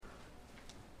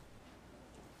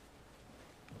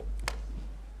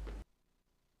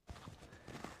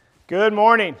Good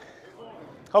morning.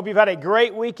 Hope you've had a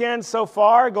great weekend so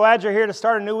far. Glad you're here to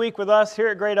start a new week with us here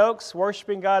at Great Oaks,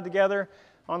 worshiping God together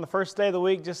on the first day of the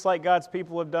week, just like God's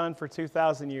people have done for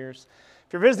 2,000 years.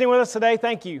 If you're visiting with us today,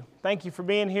 thank you. Thank you for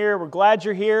being here. We're glad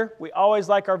you're here. We always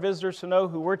like our visitors to know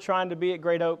who we're trying to be at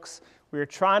Great Oaks. We are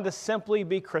trying to simply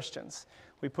be Christians.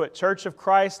 We put Church of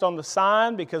Christ on the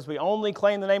sign because we only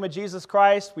claim the name of Jesus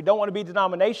Christ. We don't want to be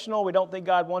denominational. We don't think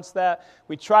God wants that.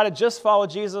 We try to just follow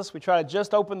Jesus. We try to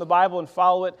just open the Bible and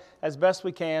follow it as best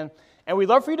we can. And we'd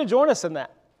love for you to join us in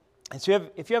that. And so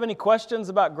if you have any questions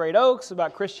about Great Oaks,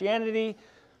 about Christianity,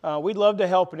 we'd love to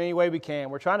help in any way we can.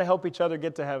 We're trying to help each other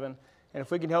get to heaven. And if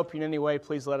we can help you in any way,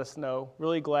 please let us know.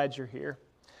 Really glad you're here.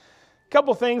 A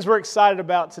couple things we're excited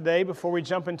about today before we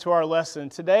jump into our lesson.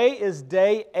 Today is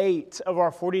day 8 of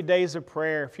our 40 days of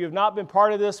prayer. If you have not been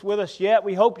part of this with us yet,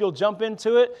 we hope you'll jump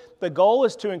into it. The goal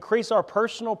is to increase our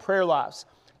personal prayer lives,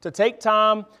 to take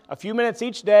time, a few minutes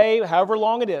each day, however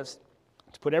long it is,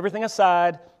 to put everything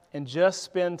aside and just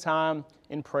spend time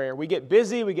in prayer. We get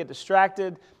busy, we get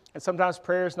distracted, and sometimes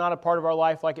prayer is not a part of our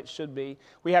life like it should be.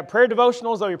 We have prayer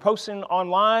devotionals that we're posting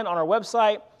online on our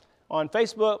website, on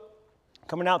Facebook,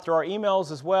 coming out through our emails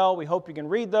as well. We hope you can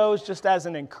read those just as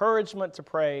an encouragement to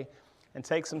pray and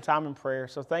take some time in prayer.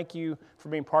 So thank you for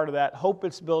being part of that. Hope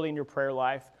it's building your prayer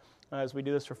life as we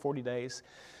do this for 40 days.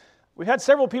 We've had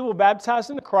several people baptized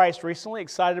into Christ recently.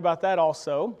 Excited about that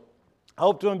also. I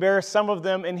hope to embarrass some of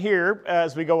them in here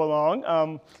as we go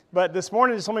along. But this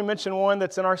morning, just let me mention one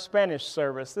that's in our Spanish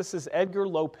service. This is Edgar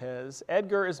Lopez.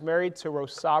 Edgar is married to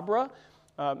Rosabra.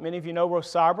 Many of you know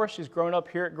Rosabra. She's grown up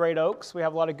here at Great Oaks. We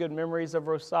have a lot of good memories of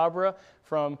Rosabra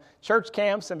from church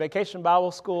camps and vacation Bible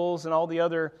schools and all the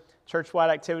other church-wide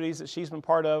activities that she's been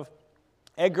part of.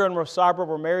 Edgar and Rosabra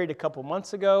were married a couple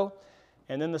months ago.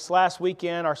 And then this last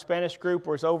weekend, our Spanish group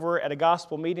was over at a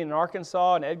gospel meeting in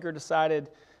Arkansas, and Edgar decided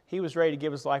he was ready to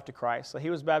give his life to Christ. So he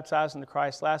was baptized into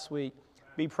Christ last week.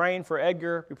 Be praying for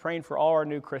Edgar. Be praying for all our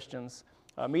new Christians.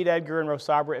 Meet Edgar and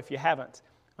Rosabra if you haven't.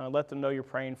 Let them know you're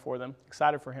praying for them.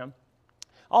 Excited for him.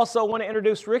 Also, want to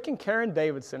introduce Rick and Karen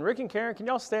Davidson. Rick and Karen, can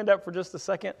y'all stand up for just a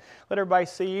second? Let everybody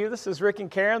see you. This is Rick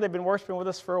and Karen. They've been worshiping with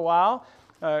us for a while.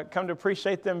 Come to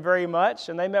appreciate them very much.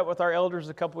 And they met with our elders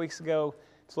a couple weeks ago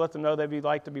to let them know they'd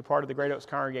like to be part of the Great Oaks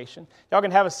congregation. Y'all can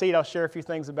have a seat. I'll share a few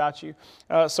things about you.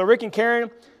 So Rick and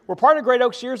Karen were part of Great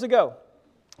Oaks years ago.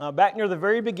 Back near the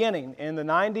very beginning, in the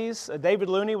 90s, David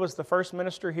Looney was the first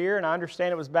minister here, and I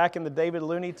understand it was back in the David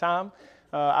Looney time.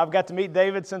 I've got to meet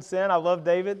David since then. I love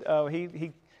David.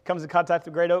 He comes in contact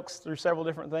with Great Oaks through several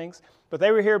different things. But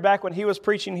they were here back when he was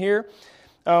preaching here.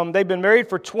 They've been married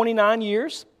for 29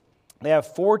 years. They have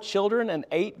 4 children and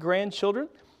 8 grandchildren.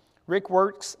 Rick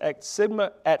works at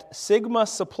Sigma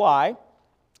Supply.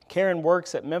 Karen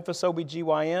works at Memphis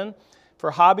OBGYN.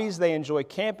 For hobbies, they enjoy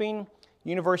camping,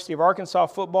 University of Arkansas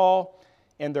football,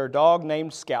 and their dog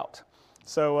named Scout.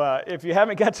 So if you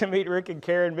haven't got to meet Rick and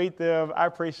Karen, meet them. I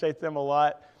appreciate them a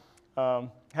lot. They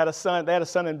had a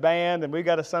son in band, and we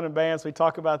got a son in band, so we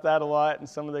talk about that a lot and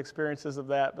some of the experiences of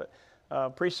that. But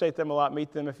appreciate them a lot.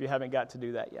 Meet them if you haven't got to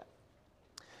do that yet.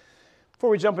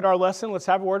 Before we jump into our lesson, let's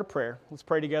have a word of prayer. Let's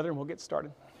pray together, and we'll get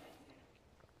started.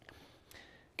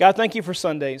 God, thank you for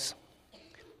Sundays.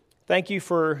 Thank you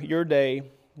for your day,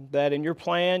 that in your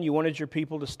plan you wanted your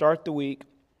people to start the week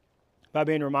by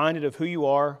being reminded of who you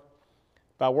are,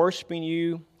 by worshiping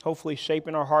you, hopefully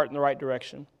shaping our heart in the right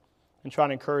direction, and trying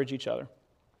to encourage each other.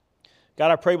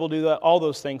 God, I pray we'll do all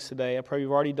those things today. I pray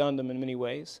we've already done them in many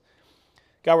ways.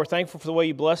 God, we're thankful for the way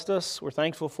you blessed us. We're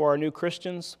thankful for our new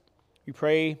Christians. We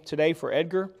pray today for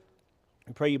Edgar.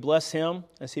 We pray you bless him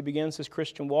as he begins his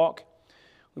Christian walk.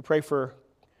 We pray for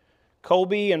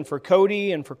Colby and for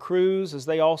Cody and for Cruz as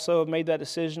they also have made that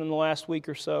decision in the last week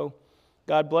or so.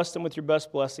 God, bless them with your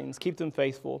best blessings. Keep them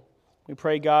faithful. We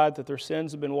pray, God, that their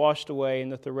sins have been washed away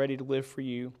and that they're ready to live for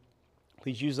you.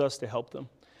 Please use us to help them.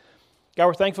 God,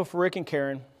 we're thankful for Rick and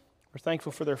Karen. We're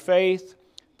thankful for their faith,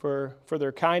 for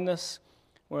their kindness.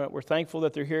 We're thankful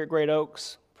that they're here at Great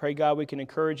Oaks. Pray, God, we can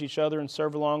encourage each other and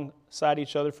serve alongside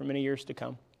each other for many years to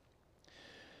come.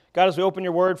 God, as we open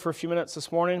your word for a few minutes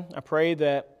this morning, I pray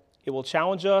that it will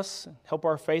challenge us, help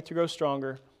our faith to grow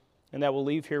stronger, and that we'll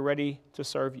leave here ready to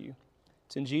serve you.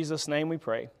 It's in Jesus' name we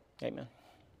pray. Amen.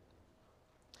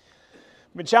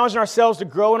 We've been challenging ourselves to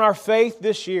grow in our faith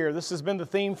this year. This has been the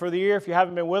theme for the year. If you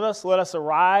haven't been with us, let us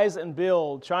arise and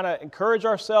build. Trying to encourage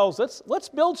ourselves. Let's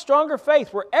build stronger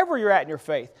faith wherever you're at in your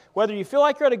faith. Whether you feel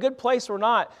like you're at a good place or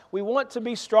not, we want to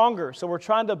be stronger. So we're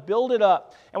trying to build it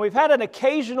up. And we've had an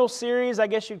occasional series, I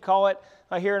guess you'd call it,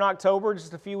 here in October,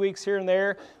 just a few weeks here and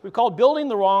there. We've called Building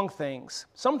the Wrong Things.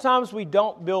 Sometimes we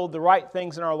don't build the right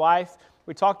things in our life.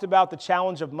 We talked about the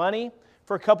challenge of money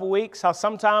for a couple weeks, how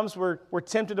sometimes we're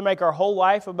tempted to make our whole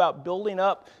life about building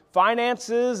up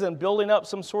finances and building up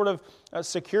some sort of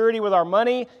security with our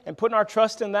money and putting our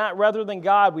trust in that rather than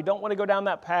God. We don't want to go down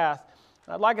that path.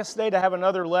 I'd like us today to have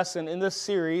another lesson in this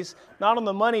series, not on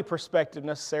the money perspective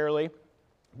necessarily,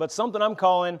 but something I'm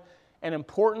calling an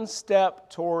important step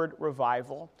toward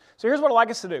revival. So here's what I'd like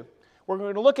us to do. We're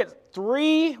going to look at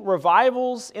 3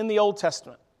 revivals in the Old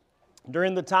Testament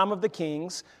during the time of the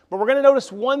kings, but we're going to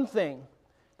notice one thing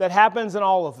that happens in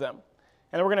all of them.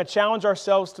 And we're going to challenge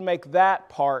ourselves to make that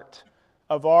part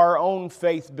of our own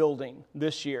faith building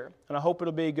this year. And I hope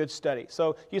it'll be a good study.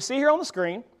 So you see here on the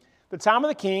screen, the time of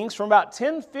the kings from about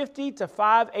 1050 to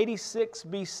 586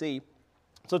 BC.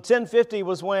 So 1050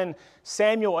 was when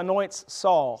Samuel anoints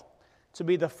Saul to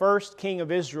be the first king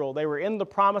of Israel. They were in the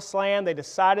promised land. They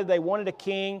decided they wanted a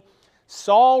king.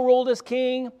 Saul ruled as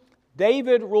king.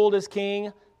 David ruled as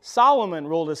king. Solomon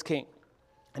ruled as king.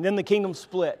 And then the kingdom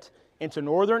split into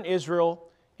northern Israel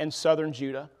and southern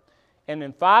Judah. And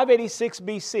in 586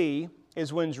 BC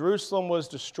is when Jerusalem was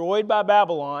destroyed by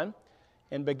Babylon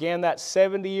and began that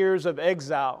 70 years of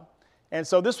exile. And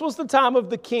so this was the time of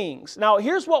the kings. Now,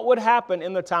 here's what would happen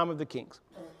in the time of the kings.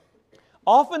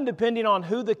 Often, depending on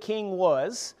who the king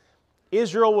was,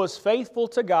 Israel was faithful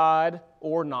to God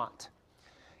or not.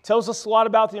 Tells us a lot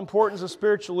about the importance of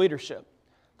spiritual leadership.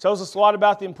 Tells us a lot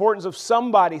about the importance of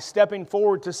somebody stepping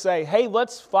forward to say, hey,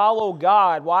 let's follow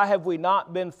God. Why have we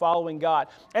not been following God?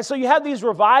 And so you have these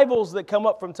revivals that come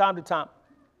up from time to time.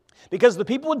 Because the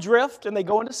people would drift and they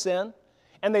go into sin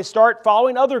and they start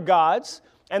following other gods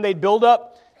and they build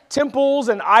up temples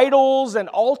and idols and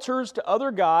altars to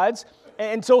other gods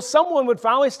until someone would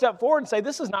finally step forward and say,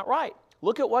 this is not right.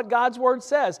 Look at what God's Word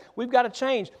says. We've got to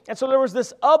change. And so there was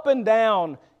this up and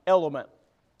down element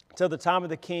to the time of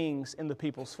the kings in the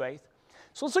people's faith.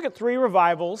 So let's look at 3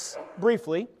 revivals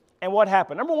briefly and what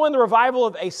happened. Number 1, the revival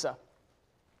of Asa.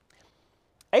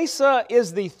 Asa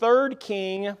is the 3rd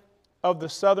king of the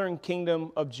southern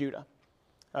kingdom of Judah.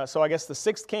 So I guess the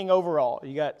 6th king overall.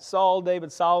 You got Saul,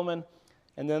 David, Solomon,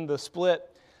 and then the split.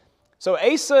 So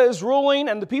Asa is ruling,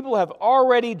 and the people have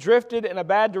already drifted in a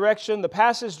bad direction. The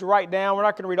passage to write down, we're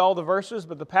not going to read all the verses,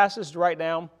 but the passage to write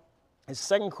down is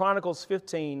 2 Chronicles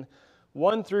 15,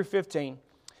 1 through 15.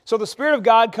 So the Spirit of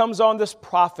God comes on this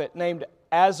prophet named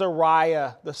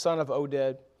Azariah, the son of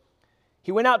Oded.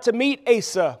 He went out to meet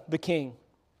Asa, the king,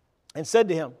 and said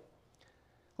to him,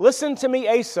 listen to me,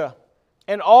 Asa,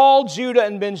 and all Judah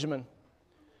and Benjamin.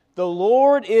 The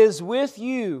Lord is with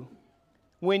you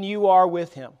when you are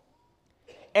with Him.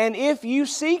 And if you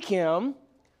seek Him,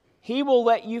 He will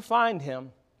let you find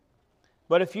Him.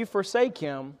 But if you forsake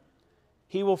Him,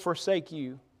 He will forsake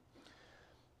you.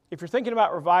 If you're thinking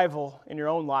about revival in your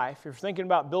own life, if you're thinking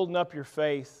about building up your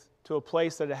faith to a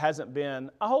place that it hasn't been,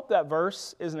 I hope that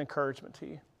verse is an encouragement to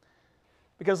you.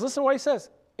 Because listen to what he says.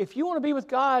 If you want to be with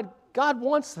God, God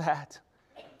wants that.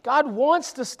 God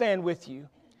wants to stand with you.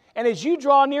 And as you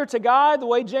draw near to God, the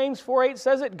way James 4:8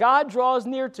 says it, God draws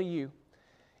near to you.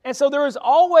 And so there's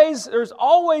always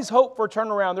hope for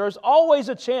turnaround. There's always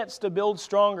a chance to build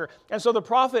stronger. And so the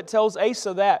prophet tells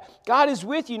Asa that. God is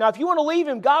with you. Now, if you want to leave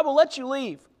Him, God will let you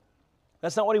leave.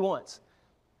 That's not what He wants.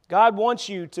 God wants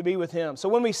you to be with Him. So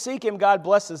when we seek Him, God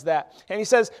blesses that. And He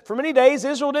says, for many days,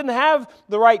 Israel didn't have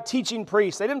the right teaching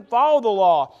priests. They didn't follow the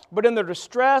law. But in their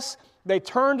distress, they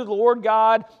turned to the Lord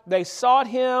God. They sought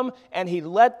Him, and He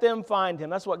let them find Him.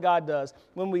 That's what God does.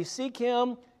 When we seek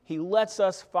Him, He lets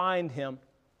us find Him.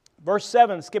 Verse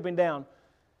 7, skipping down.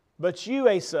 But you,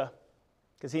 Asa,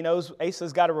 because he knows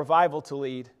Asa's got a revival to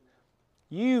lead,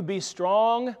 you be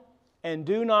strong and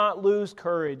do not lose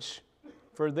courage,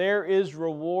 for there is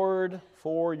reward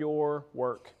for your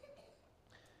work.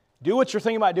 Do what you're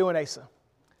thinking about doing, Asa.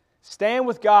 Stand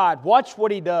with God. Watch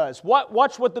what He does.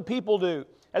 Watch what the people do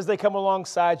as they come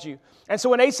alongside you. And so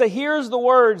when Asa hears the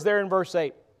words there in verse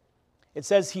 8, it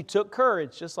says he took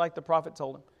courage, just like the prophet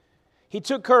told him. He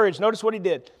took courage. Notice what he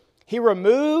did. He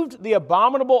removed the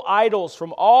abominable idols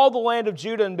from all the land of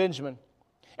Judah and Benjamin,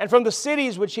 and from the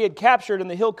cities which he had captured in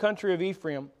the hill country of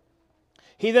Ephraim.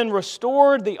 He then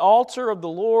restored the altar of the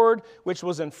Lord, which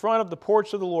was in front of the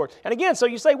porch of the Lord. And again, so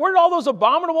you say, where did all those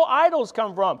abominable idols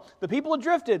come from? The people had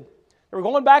drifted. They were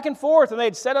going back and forth, and they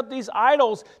had set up these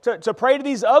idols to pray to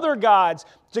these other gods,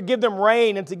 to give them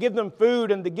rain and to give them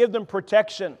food and to give them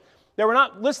protection. They were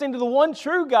not listening to the one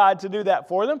true God to do that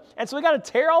for them. And so we got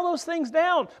to tear all those things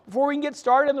down before we can get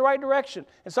started in the right direction.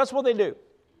 And so that's what they do.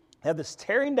 They have this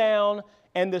tearing down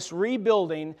and this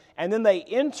rebuilding, and then they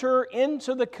enter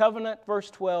into the covenant, verse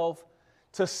 12,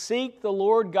 to seek the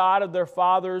Lord God of their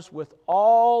fathers with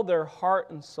all their heart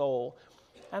and soul.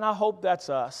 and I hope that's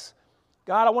us.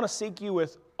 God, I want to seek you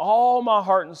with all my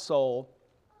heart and soul,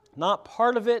 not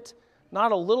part of it,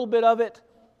 not a little bit of it,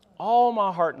 all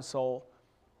my heart and soul.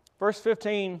 Verse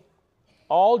 15,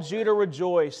 all Judah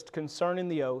rejoiced concerning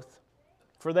the oath,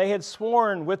 for they had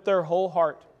sworn with their whole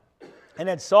heart and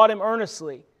had sought him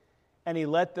earnestly, and he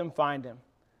let them find him.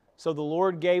 So the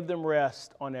Lord gave them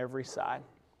rest on every side.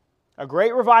 A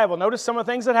great revival. Notice some of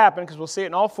the things that happened, because we'll see it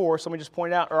in all four. So let me just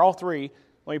point out, or all three.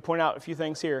 Let me point out a few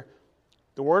things here.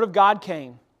 The Word of God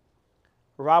came.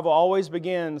 Revival always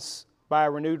begins by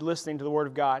a renewed listening to the Word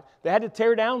of God. They had to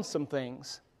tear down some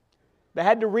things. They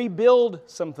had to rebuild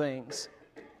some things.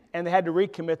 And they had to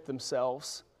recommit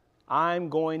themselves. I'm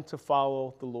going to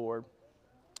follow the Lord.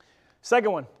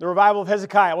 Second one, the revival of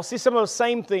Hezekiah. We'll see some of those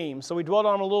same themes. So we dwelled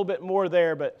on them a little bit more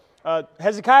there, but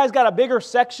Hezekiah's got a bigger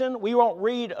section. We won't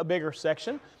read a bigger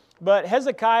section. But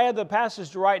Hezekiah, the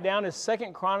passage to write down is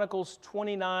 2 Chronicles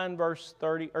 29,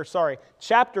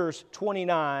 chapters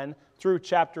 29 through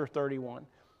chapter 31.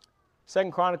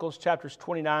 2 Chronicles chapters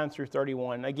 29 through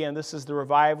 31. Again, this is the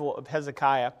revival of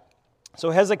Hezekiah. So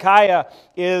Hezekiah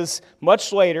is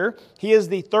much later. He is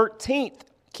the 13th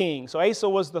king. So Asa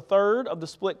was the third of the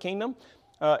split kingdom.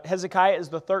 Hezekiah is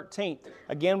the 13th.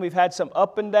 Again, we've had some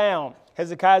up and down.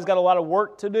 Hezekiah's got a lot of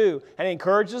work to do, and he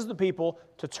encourages the people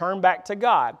to turn back to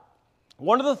God.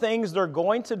 One of the things they're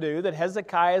going to do that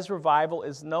Hezekiah's revival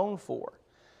is known for,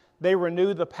 they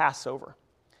renew the Passover.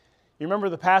 You remember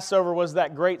the Passover was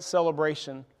that great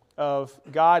celebration of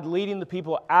God leading the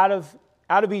people out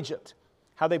of Egypt,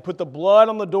 how they put the blood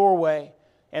on the doorway,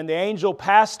 and the angel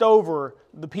passed over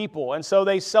the people. And so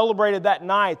they celebrated that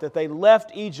night that they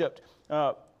left Egypt,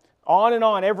 on and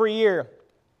on every year,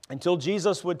 until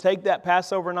Jesus would take that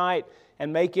Passover night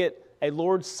and make it a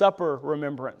Lord's Supper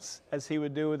remembrance, as he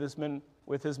would do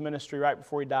with his ministry right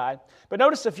before he died. But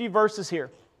notice a few verses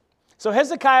here. So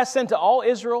Hezekiah sent to all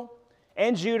Israel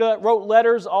and Judah, wrote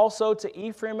letters also to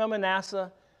Ephraim and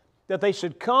Manasseh, that they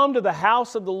should come to the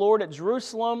house of the Lord at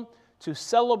Jerusalem to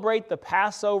celebrate the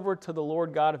Passover to the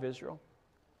Lord God of Israel.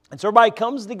 And so everybody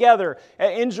comes together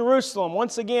in Jerusalem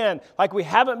once again, like we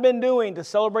haven't been doing, to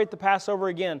celebrate the Passover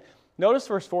again. Notice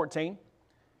verse 14.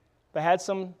 They had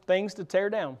some things to tear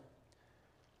down.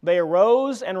 They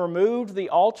arose and removed the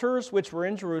altars which were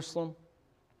in Jerusalem.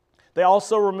 They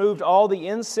also removed all the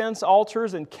incense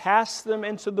altars and cast them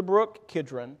into the brook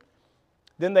Kidron.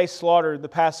 Then they slaughtered the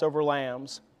Passover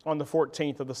lambs on the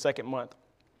 14th of the second month.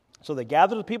 So they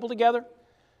gathered the people together,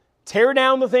 tear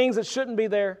down the things that shouldn't be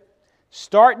there,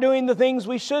 start doing the things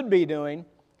we should be doing,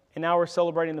 and now we're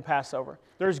celebrating the Passover.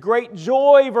 There's great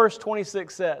joy, verse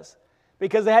 26 says,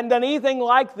 because they hadn't done anything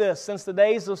like this since the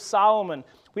days of Solomon.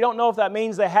 We don't know if that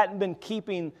means they hadn't been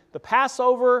keeping the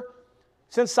Passover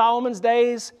since Solomon's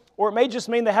days, or it may just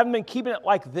mean they haven't been keeping it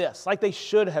like this, like they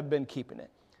should have been keeping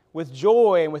it, with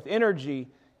joy and with energy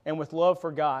and with love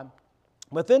for God.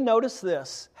 But then notice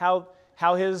this, how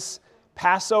his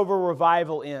Passover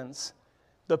revival ends.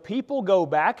 The people go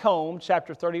back home,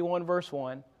 chapter 31, verse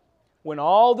 1. When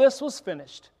all this was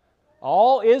finished,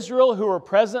 all Israel who were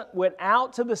present went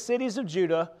out to the cities of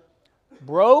Judah,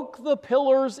 broke the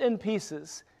pillars in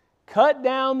pieces, cut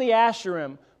down the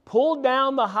Asherim, pulled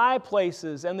down the high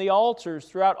places and the altars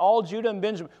throughout all Judah and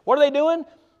Benjamin. What are they doing?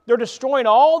 They're destroying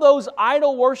all those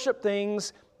idol worship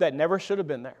things that never should have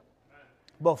been there.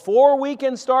 Before we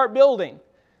can start building,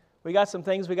 we got some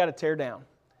things we got to tear down.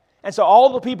 And so all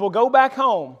the people go back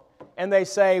home and they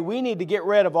say, we need to get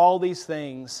rid of all these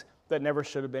things that never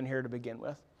should have been here to begin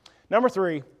with. Number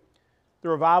 3, the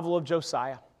revival of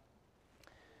Josiah.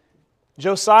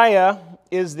 Josiah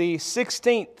is the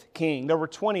 16th king. There were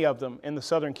 20 of them in the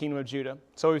southern kingdom of Judah.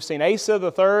 So we've seen Asa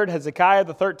the 3rd, Hezekiah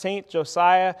the 13th,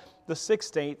 Josiah the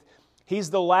 16th.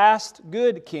 He's the last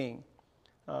good king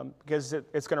because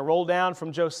it's going to roll down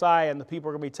from Josiah and the people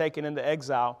are going to be taken into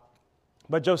exile.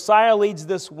 But Josiah leads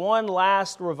this one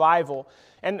last revival.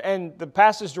 And the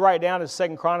passage to write down is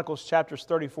 2 Chronicles chapters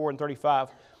 34 and 35.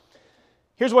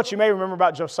 Here's what you may remember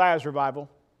about Josiah's revival.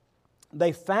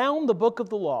 They found the book of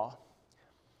the law.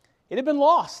 It had been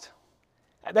lost.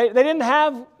 They didn't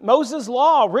have Moses'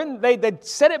 law written. They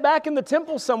set it back in the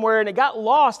temple somewhere and it got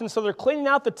lost. And so they're cleaning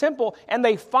out the temple and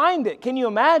they find it. Can you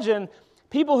imagine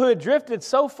people who had drifted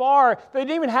so far, they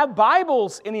didn't even have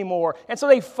Bibles anymore. And so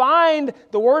they find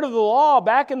the word of the law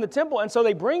back in the temple. And so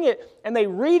they bring it and they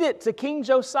read it to King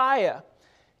Josiah.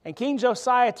 And King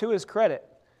Josiah, to his credit,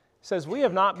 says, we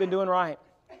have not been doing right.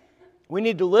 We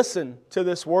need to listen to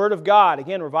this Word of God.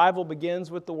 Again, revival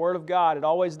begins with the Word of God. It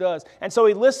always does. And so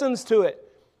he listens to it.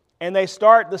 And they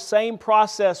start the same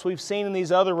process we've seen in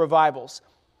these other revivals.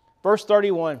 Verse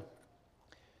 31.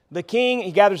 The king,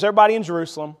 he gathers everybody in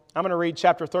Jerusalem. I'm going to read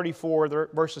chapter 34,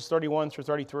 verses 31 through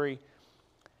 33.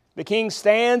 The king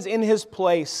stands in his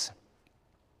place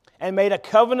and made a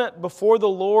covenant before the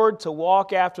Lord to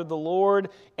walk after the Lord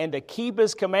and to keep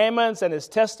His commandments and His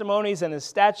testimonies and His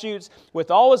statutes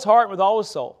with all his heart and with all his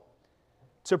soul,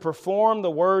 to perform the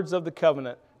words of the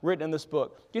covenant written in this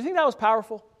book. Do you think that was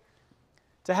powerful?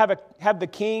 To have the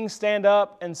king stand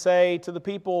up and say to the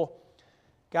people,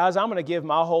 guys, I'm going to give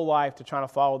my whole life to trying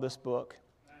to follow this book,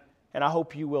 and I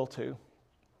hope you will too.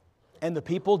 And the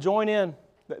people join in.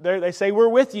 They say, we're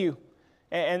with you.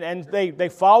 And they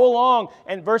follow along.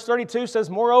 And verse 32 says,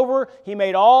 moreover, he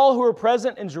made all who were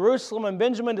present in Jerusalem and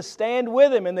Benjamin to stand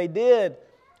with him, and they did.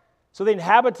 So the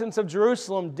inhabitants of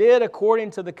Jerusalem did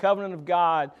according to the covenant of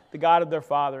God, the God of their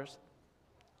fathers.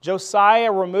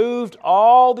 Josiah removed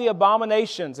all the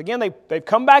abominations. Again, they've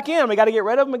come back in. We got to get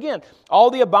rid of them again.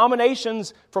 All the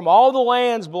abominations from all the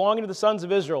lands belonging to the sons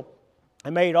of Israel,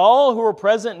 and made all who were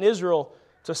present in Israel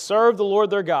to serve the Lord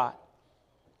their God.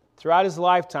 Throughout his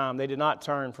lifetime, they did not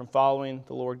turn from following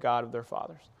the Lord God of their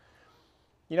fathers.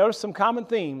 You notice some common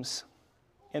themes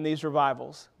in these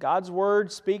revivals. God's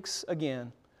word speaks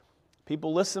again.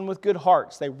 People listen with good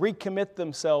hearts. They recommit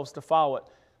themselves to follow it.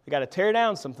 They got to tear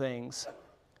down some things,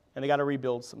 and they got to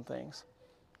rebuild some things.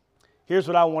 Here's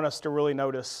what I want us to really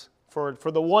notice for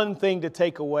the one thing to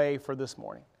take away for this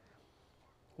morning.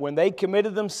 When they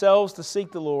committed themselves to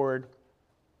seek the Lord,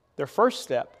 their first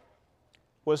step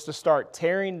was to start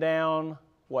tearing down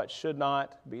what should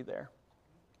not be there.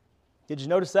 Did you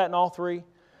notice that in all three?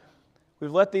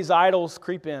 We've let these idols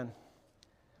creep in.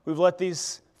 We've let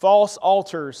these false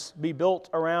altars be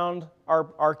built around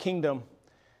our kingdom.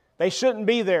 They shouldn't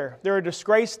be there. They're a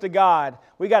disgrace to God.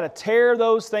 We got to tear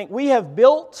those things. We have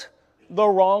built the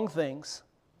wrong things.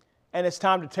 And it's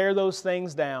time to tear those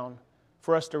things down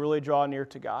for us to really draw near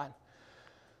to God.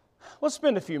 Let's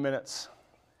spend a few minutes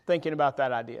thinking about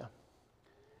that idea.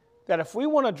 That if we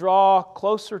want to draw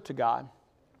closer to God,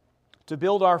 to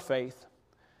build our faith,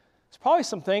 there's probably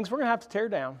some things we're going to have to tear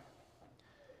down.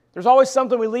 There's always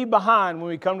something we leave behind when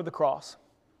we come to the cross.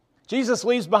 Jesus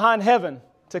leaves behind heaven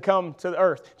to come to the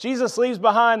earth. Jesus leaves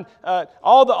behind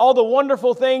all the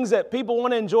wonderful things that people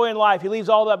want to enjoy in life. He leaves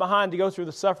all that behind to go through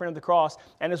the suffering of the cross.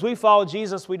 And as we follow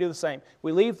Jesus, we do the same.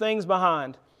 We leave things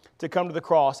behind to come to the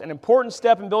cross. An important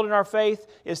step in building our faith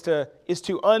is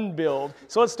to unbuild.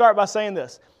 So let's start by saying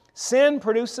this. Sin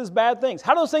produces bad things.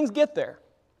 How do those things get there?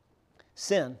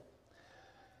 Sin.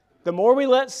 The more we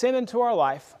let sin into our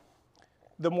life,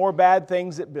 the more bad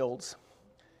things it builds.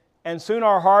 And soon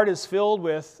our heart is filled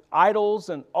with idols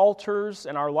and altars,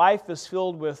 and our life is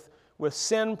filled with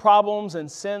sin problems and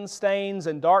sin stains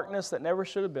and darkness that never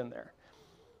should have been there.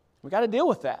 We've got to deal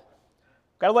with that.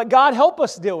 We've got to let God help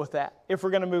us deal with that if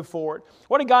we're going to move forward.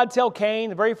 What did God tell Cain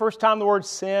the very first time the word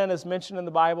sin is mentioned in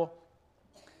the Bible?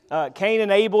 Cain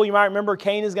and Abel, you might remember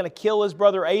Cain is going to kill his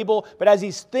brother Abel, but as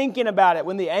he's thinking about it,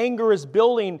 when the anger is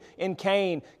building in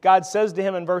Cain, God says to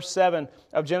him in verse 7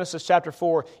 of Genesis chapter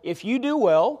 4, if you do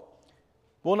well,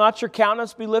 will not your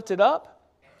countenance be lifted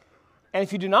up? And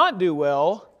if you do not do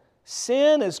well,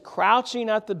 sin is crouching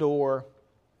at the door.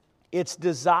 Its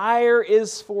desire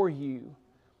is for you,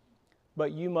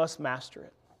 but you must master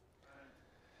it.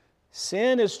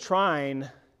 Sin is trying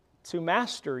to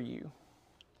master you.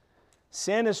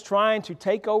 Sin is trying to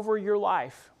take over your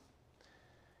life.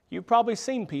 You've probably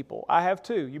seen people. I have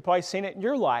too. You've probably seen it in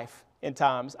your life in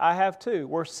times. I have too.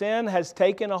 Where sin has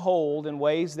taken a hold in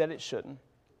ways that it shouldn't.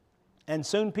 And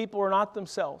soon people are not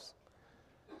themselves.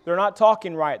 They're not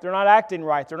talking right. They're not acting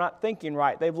right. They're not thinking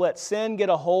right. They've let sin get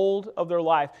a hold of their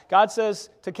life. God says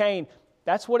to Cain,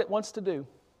 that's what it wants to do.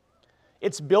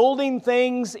 It's building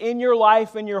things in your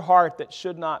life and your heart that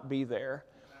should not be there.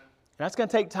 And that's going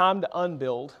to take time to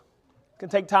unbuild. It's going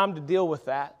to take time to deal with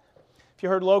that. If you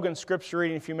heard Logan's scripture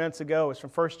reading a few minutes ago, it's from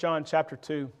 1 John chapter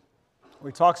 2,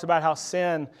 where he talks about how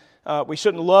sin, we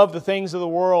shouldn't love the things of the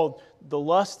world, the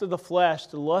lust of the flesh,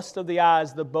 the lust of the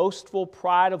eyes, the boastful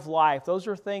pride of life. Those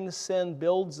are things sin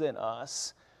builds in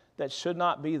us that should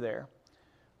not be there.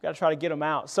 We've got to try to get them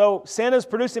out. So sin is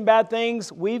producing bad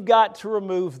things. We've got to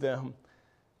remove them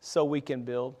so we can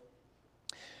build.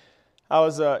 I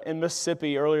was in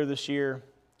Mississippi earlier this year,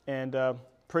 and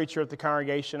preacher at the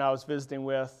congregation I was visiting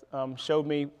with showed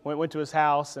me, went to his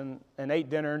house and ate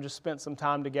dinner and just spent some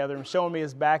time together, and showing me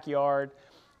his backyard,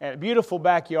 and a beautiful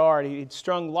backyard. He'd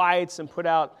strung lights and put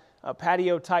out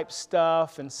patio type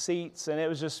stuff and seats, and it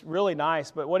was just really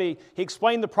nice. But what he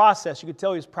explained the process. You could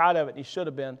tell he was proud of it, and he should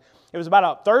have been. It was about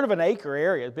a third of an acre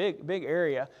area, big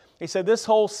area. He said this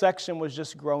whole section was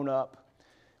just grown up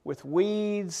with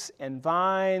weeds and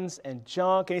vines and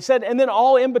junk. And he said, and then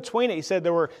all in between it, he said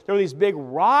there were these big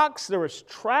rocks, there was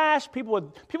trash,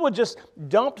 people had just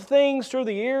dumped things through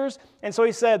the years. And so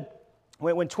he said,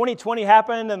 when 2020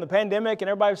 happened and the pandemic and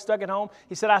everybody was stuck at home,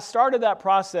 he said, I started that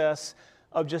process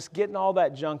of just getting all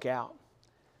that junk out,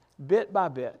 bit by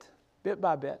bit, bit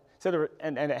by bit. So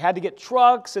and it had to get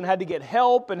trucks and had to get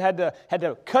help and had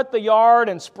to cut the yard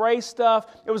and spray stuff.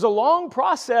 It was a long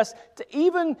process to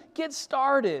even get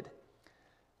started.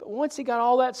 But once he got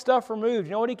all that stuff removed,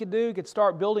 you know what he could do? He could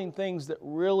start building things that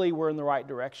really were in the right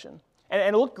direction.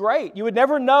 And it looked great. You would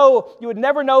never know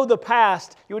the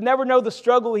past. You would never know the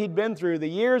struggle he'd been through, the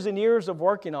years and years of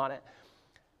working on it.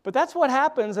 But that's what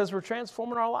happens as we're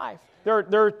transforming our life. There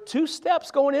are two steps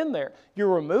going in there.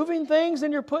 You're removing things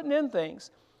and you're putting in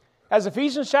things. As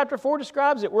Ephesians chapter 4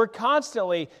 describes it, we're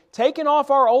constantly taking off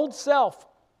our old self,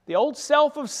 the old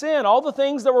self of sin, all the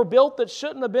things that were built that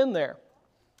shouldn't have been there.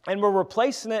 And we're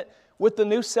replacing it with the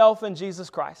new self in Jesus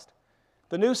Christ.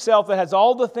 The new self that has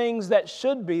all the things that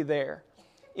should be there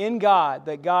in God,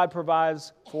 that God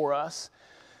provides for us.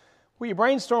 Will you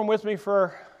brainstorm with me for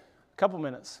a couple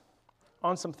minutes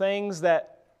on some things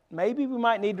that maybe we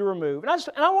might need to remove? And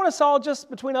I want us all just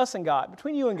between us and God,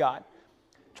 between you and God.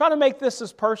 Try to make this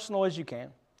as personal as you can.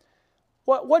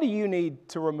 What do you need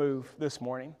to remove this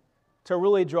morning to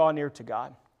really draw near to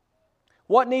God?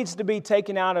 What needs to be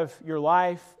taken out of your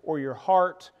life or your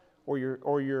heart or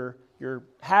your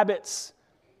habits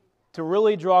to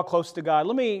really draw close to God?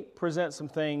 Let me present some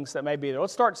things that may be there.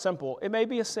 Let's start simple. It may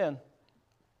be a sin.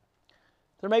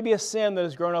 There may be a sin that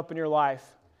has grown up in your life,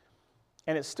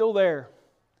 and it's still there.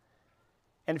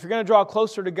 And if you're going to draw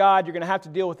closer to God, you're going to have to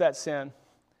deal with that sin.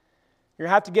 You're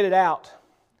going to have to get it out.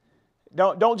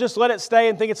 Don't just let it stay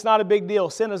and think it's not a big deal.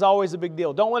 Sin is always a big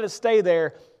deal. Don't let it stay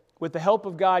there. With the help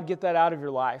of God, get that out of your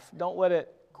life. Don't let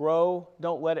it grow.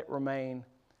 Don't let it remain.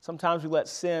 Sometimes we let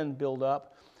sin build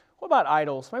up. What about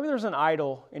idols? Maybe there's an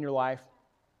idol in your life.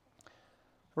 I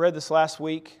read this last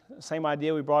week. Same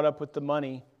idea we brought up with the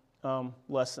money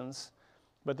lessons.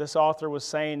 But this author was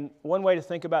saying one way to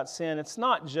think about sin, it's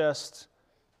not just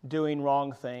doing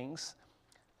wrong things.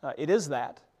 It is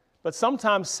that. But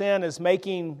sometimes sin is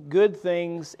making good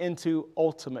things into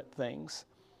ultimate things.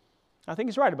 I think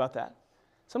he's right about that.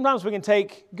 Sometimes we can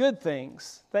take good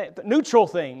things, neutral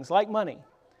things like money,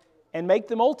 and make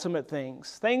them ultimate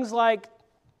things. Things like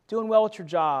doing well at your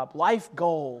job, life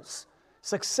goals,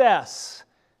 success,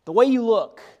 the way you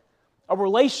look, a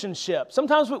relationship.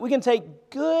 Sometimes we can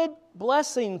take good,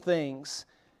 blessing things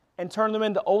and turn them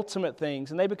into ultimate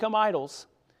things, and they become idols.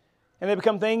 And they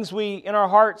become things in our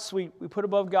hearts, we put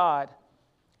above God.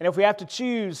 And if we have to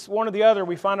choose one or the other,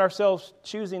 we find ourselves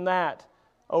choosing that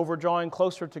over drawing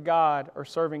closer to God or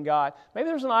serving God. Maybe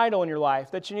there's an idol in your life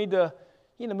that you need to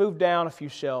move down a few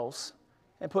shelves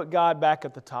and put God back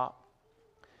at the top.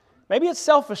 Maybe it's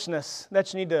selfishness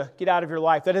that you need to get out of your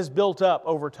life that has built up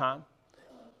over time.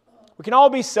 We can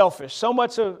all be selfish. So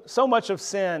much of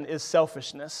sin is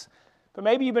selfishness. But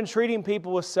maybe you've been treating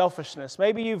people with selfishness.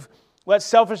 Maybe you've let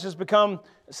selfishness become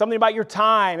something about your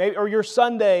time or your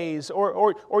Sundays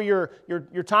or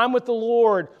your time with the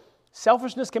Lord.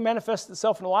 Selfishness can manifest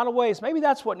itself in a lot of ways. Maybe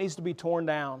that's what needs to be torn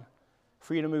down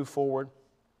for you to move forward.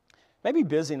 Maybe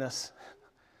busyness.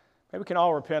 Maybe we can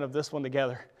all repent of this one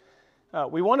together.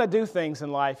 We want to do things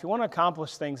in life. You want to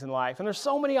accomplish things in life. And there's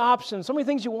so many options, so many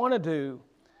things you want to do.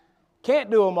 Can't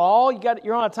do them all.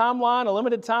 You're on a timeline, a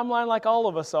limited timeline like all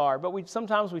of us are. But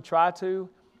sometimes we try to.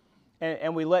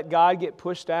 And we let God get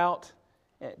pushed out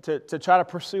to try to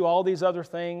pursue all these other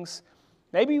things.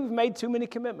 Maybe we've made too many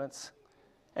commitments.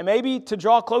 And maybe to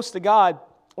draw close to God,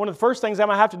 one of the first things I'm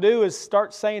going to have to do is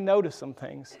start saying no to some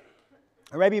things.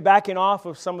 Or maybe backing off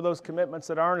of some of those commitments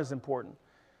that aren't as important.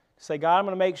 Say, God, I'm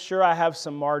going to make sure I have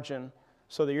some margin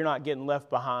so that you're not getting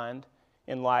left behind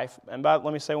in life. And let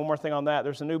me say one more thing on that.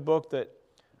 There's a new book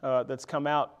that's come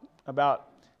out about,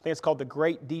 I think it's called The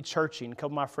Great De-Churching. A couple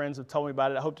of my friends have told me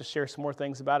about it. I hope to share some more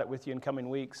things about it with you in coming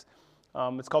weeks.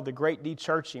 It's called The Great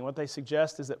De-Churching. What they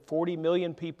suggest is that 40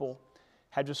 million people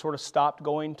had just sort of stopped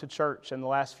going to church in the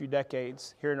last few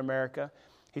decades here in America.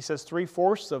 He says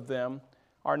 3/4 of them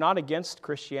are not against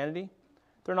Christianity.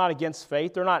 They're not against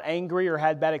faith. They're not angry or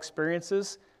had bad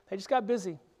experiences. They just got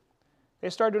busy. They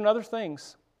started doing other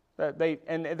things.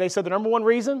 They said the number one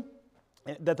reason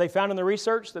that they found in the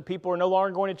research that people are no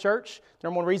longer going to church, the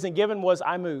number one reason given was,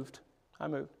 I moved. I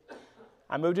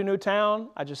moved to a new town.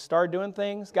 I just started doing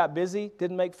things, got busy,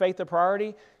 didn't make faith a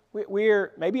priority.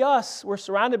 We're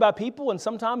surrounded by people, and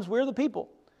sometimes we're the people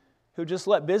who just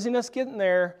let busyness get in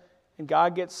there and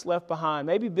God gets left behind.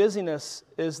 Maybe busyness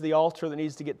is the altar that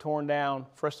needs to get torn down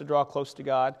for us to draw close to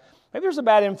God. Maybe there's a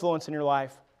bad influence in your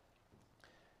life.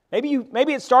 Maybe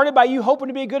it started by you hoping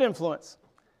to be a good influence,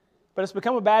 but it's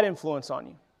become a bad influence on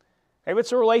you. Maybe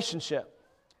it's a relationship.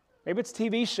 Maybe it's a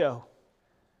TV show.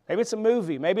 Maybe it's a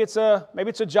movie. Maybe it's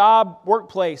a job,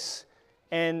 workplace,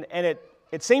 and it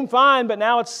seemed fine, but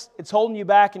now it's holding you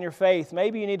back in your faith.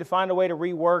 Maybe you need to find a way to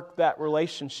rework that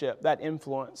relationship, that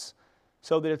influence,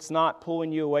 so that it's not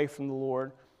pulling you away from the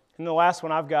Lord. And the last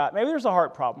one I've got, maybe there's a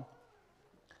heart problem.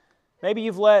 Maybe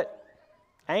you've let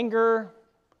anger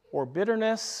or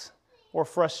bitterness or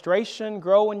frustration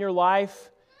grow in your life,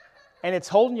 and it's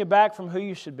holding you back from who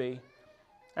you should be.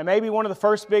 And maybe one of the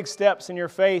first big steps in your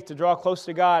faith to draw close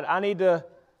to God, I need to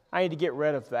get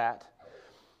rid of that.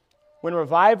 When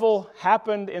revival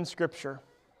happened in Scripture,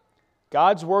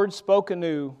 God's Word spoke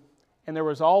anew, and there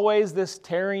was always this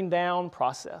tearing down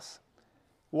process.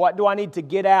 What do I need to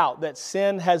get out that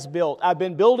sin has built? I've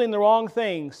been building the wrong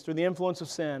things through the influence of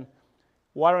sin.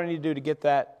 What do I need to do to get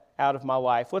that out of my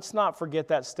life? Let's not forget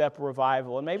that step of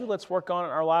revival, and maybe let's work on it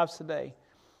in our lives today.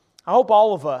 I hope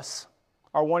all of us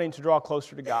are wanting to draw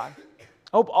closer to God.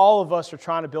 I hope all of us are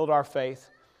trying to build our faith.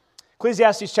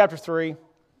 Ecclesiastes chapter 3,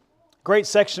 great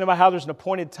section about how there's an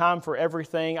appointed time for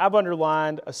everything. I've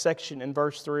underlined a section in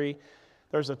verse 3.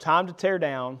 There's a time to tear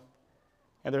down,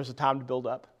 and there's a time to build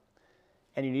up.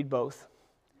 And you need both.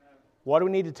 What do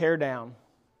we need to tear down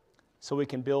so we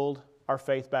can build our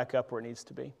faith back up where it needs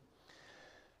to be?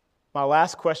 My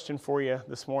last question for you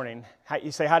this morning.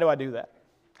 You say, how do I do that?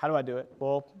 How do I do it?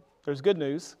 Well, there's good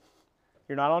news.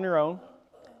 You're not on your own.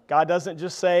 God doesn't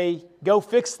just say, go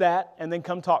fix that and then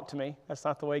come talk to me. That's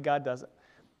not the way God does it.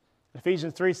 In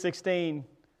Ephesians 3:16,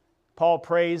 Paul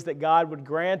prays that God would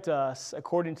grant us,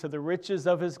 according to the riches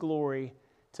of His glory,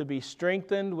 to be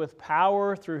strengthened with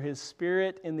power through His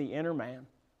Spirit in the inner man.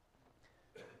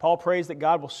 Paul prays that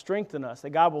God will strengthen us, that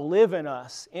God will live in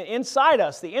us, inside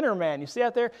us, the inner man. You see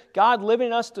that there? God living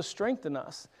in us to strengthen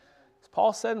us. As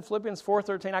Paul said in Philippians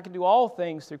 4:13, I can do all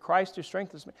things through Christ who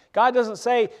strengthens me. God doesn't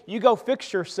say, you go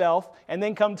fix yourself and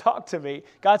then come talk to me.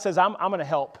 God says, I'm going to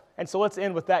help. And so let's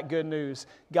end with that good news.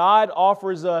 God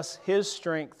offers us His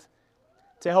strength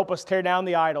to help us tear down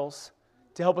the idols,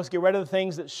 to help us get rid of the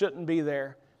things that shouldn't be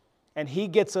there. And He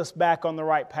gets us back on the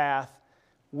right path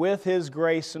with His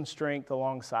grace and strength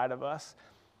alongside of us.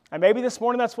 And maybe this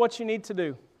morning that's what you need to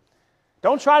do.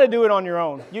 Don't try to do it on your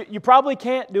own. You probably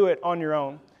can't do it on your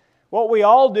own. What we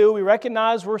all do, we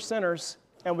recognize we're sinners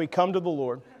and we come to the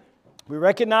Lord. We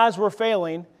recognize we're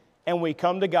failing and we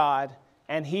come to God,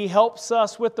 and He helps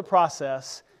us with the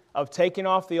process of taking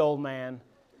off the old man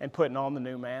and putting on the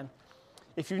new man.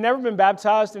 If you've never been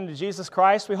baptized into Jesus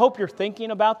Christ, we hope you're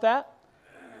thinking about that.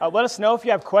 Let us know if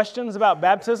you have questions about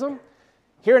baptism.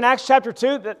 Here in Acts chapter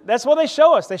 2, that's what they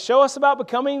show us. They show us about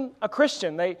becoming a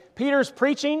Christian. Peter's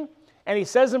preaching, and he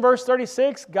says in verse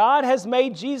 36, God has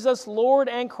made Jesus Lord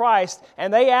and Christ.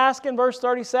 And they ask in verse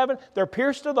 37, they're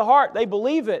pierced to the heart. They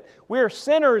believe it. We are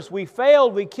sinners. We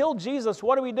failed. We killed Jesus.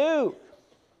 What do we do?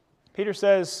 Peter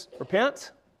says, repent,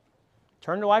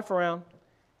 turn your life around,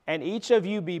 and each of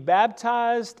you be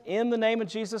baptized in the name of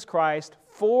Jesus Christ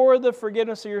for the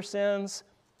forgiveness of your sins,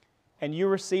 and you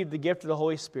receive the gift of the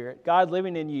Holy Spirit, God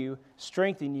living in you,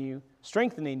 strengthening you,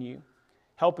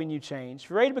 helping you change. If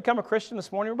you're ready to become a Christian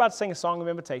this morning, we're about to sing a song of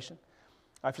invitation.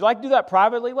 If you'd like to do that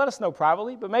privately, let us know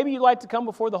privately, but maybe you'd like to come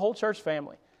before the whole church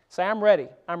family. Say, I'm ready.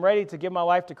 I'm ready to give my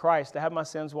life to Christ, to have my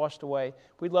sins washed away.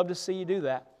 We'd love to see you do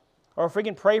that. Or if we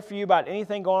can pray for you about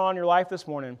anything going on in your life this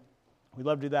morning, we'd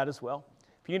love to do that as well.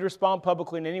 If you need to respond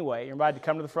publicly in any way, you're invited to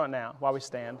come to the front now while we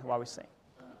stand, while we sing.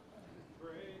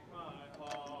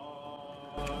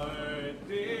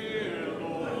 Dear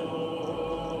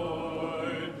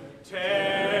Lord,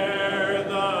 tear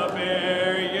the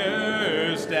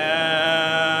barriers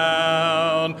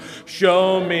down.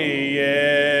 Show me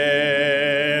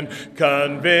in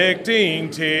convicting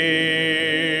tears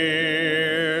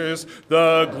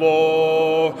the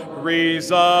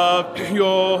glories of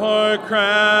your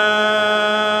crown.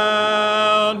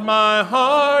 My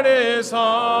heart is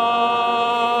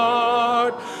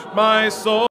hard, my soul